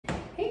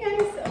Hey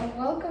guys,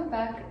 welcome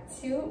back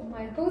to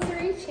my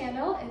hosiery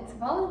channel. It's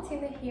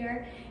Valentina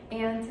here,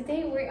 and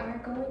today we are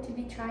going to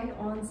be trying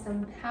on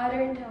some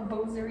patterned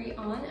hosiery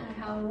on. I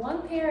have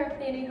one pair of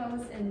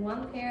pantyhose and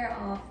one pair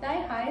of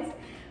thigh highs.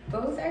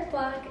 Both are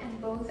black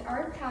and both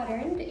are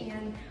patterned,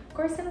 and of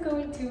course I'm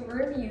going to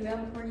review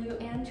them for you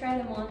and try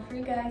them on for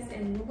you guys,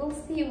 and we will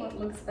see what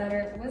looks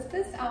better with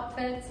this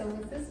outfit, so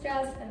with this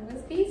dress and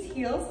with these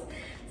heels.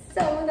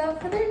 So without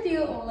further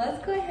ado,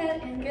 let's go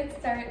ahead and get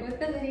started with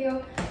the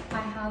video. I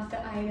have the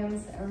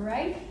items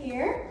right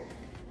here,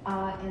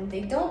 and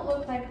they don't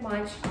look like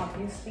much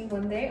obviously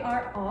when they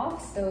are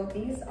off. So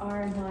these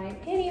are my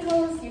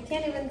pantyhose. You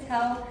can't even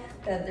tell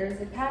that there's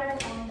a pattern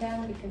on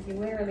them because you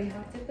literally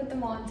have to put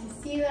them on to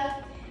see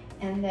that.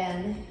 And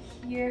then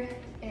here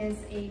is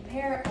a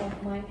pair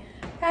of my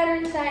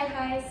pattern thigh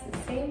highs,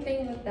 same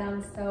thing with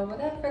them. So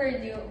without further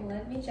ado,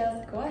 let me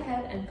just go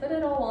ahead and put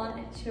it all on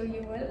and show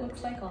you what it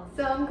looks like on.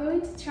 So I'm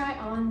going to try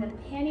on the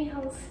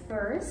pantyhose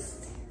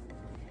first,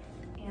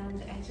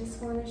 and I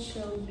just want to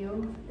show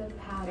you the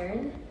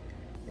pattern,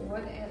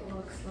 what it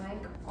looks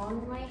like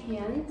on my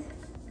hand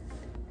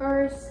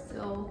first.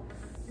 So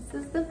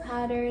this is the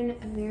pattern,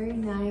 very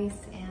nice,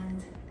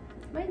 and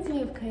reminds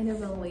me of kind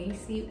of a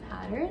lacy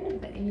pattern,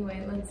 but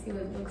anyway, let's see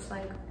what it looks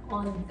like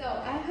on. So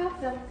I have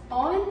them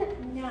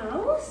on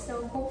now,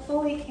 so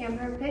hopefully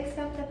camera picks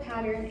up the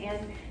pattern,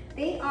 and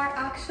they are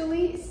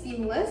actually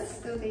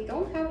seamless, so they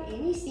don't have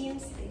any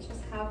seams. They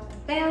just have a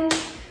band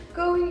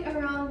going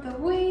around the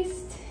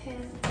waist, and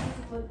this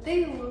is what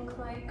they look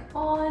like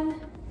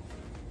on.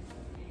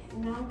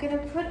 And now I'm gonna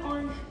put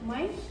on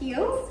my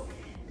heels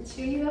and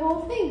show you the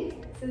whole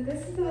thing. So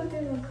this is what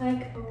they look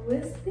like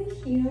with the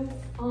heels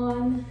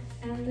on,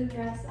 and the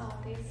dress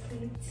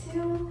obviously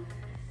too.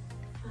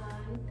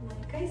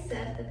 Like I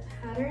said,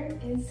 the pattern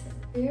is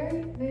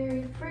very,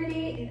 very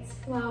pretty. It's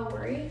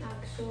flowery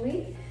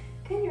actually.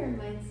 Kind of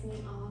reminds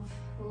me of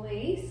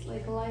lace,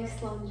 like lace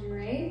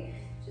lingerie,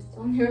 just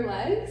on your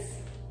legs.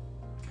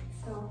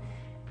 So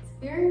it's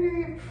very,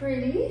 very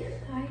pretty.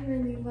 I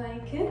really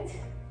like it.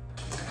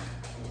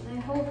 And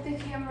I hope the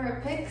camera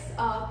picks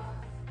up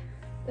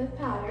the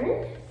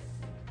pattern.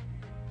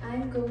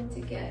 I'm going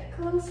to get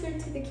closer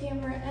to the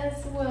camera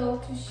as well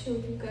to show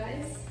you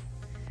guys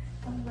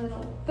a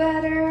little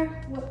better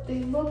what they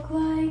look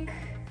like.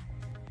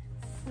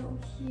 So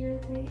here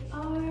they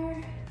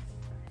are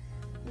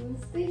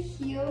with the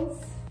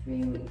heels,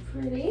 really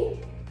pretty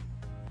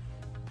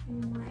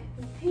in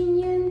my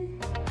opinion.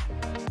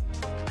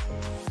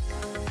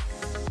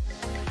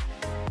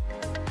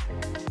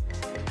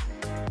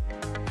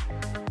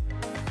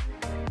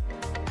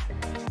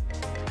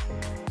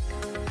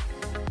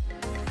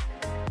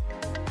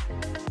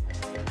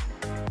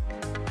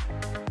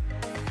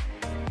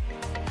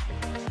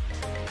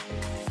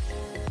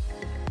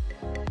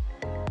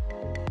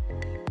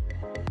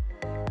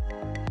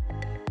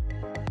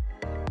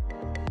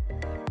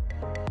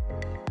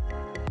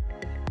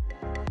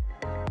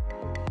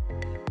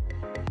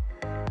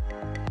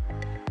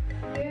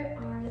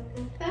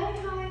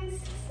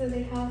 So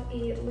they have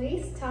a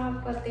lace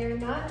top, but they're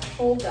not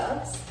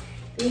hold-ups,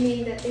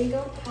 meaning that they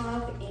don't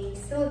have a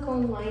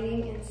silicone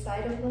lining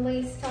inside of the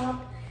lace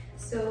top.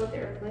 So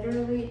they're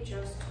literally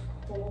just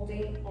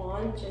holding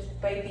on just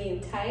by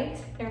being tight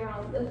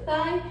around the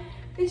thigh,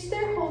 which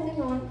they're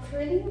holding on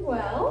pretty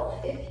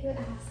well, if you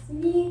ask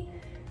me.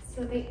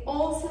 So they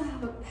also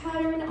have a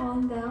pattern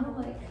on them,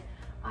 like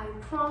I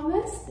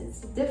promised.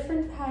 It's a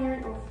different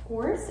pattern, of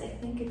course. I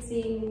think it's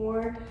a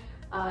more,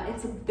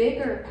 it's a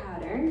bigger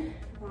pattern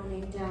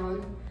running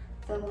down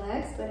the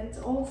legs, but it's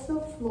also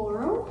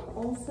floral,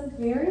 also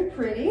very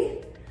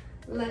pretty.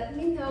 Let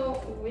me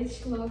know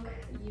which look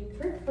you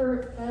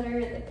prefer better,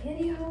 the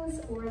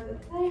pantyhose or the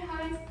thigh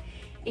highs.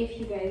 If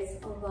you guys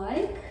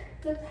like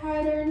the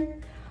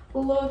pattern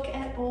look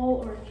at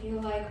all, or if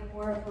you like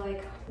more of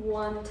like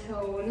one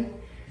tone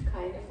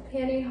kind of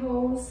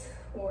pantyhose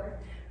or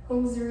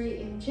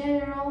hosiery in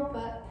general,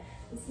 but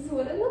this is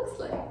what it looks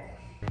like.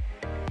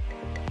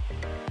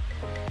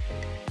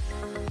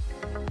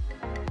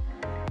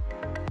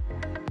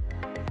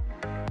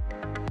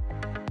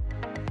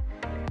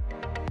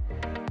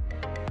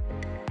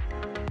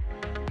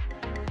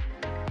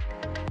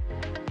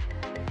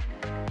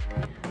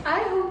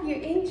 I hope you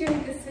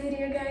enjoyed this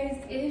video,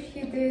 guys. If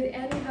you did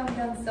and you have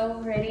done so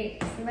already,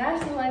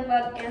 smash the like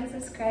button and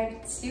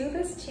subscribe to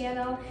this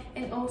channel,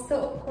 and also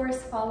of course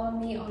follow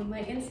me on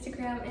my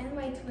Instagram and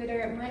my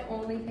Twitter, my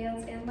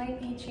OnlyFans and my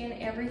Patreon.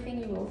 Everything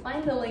you will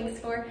find the links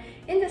for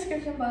in the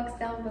description box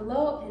down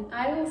below, and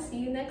I will see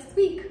you next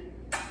week.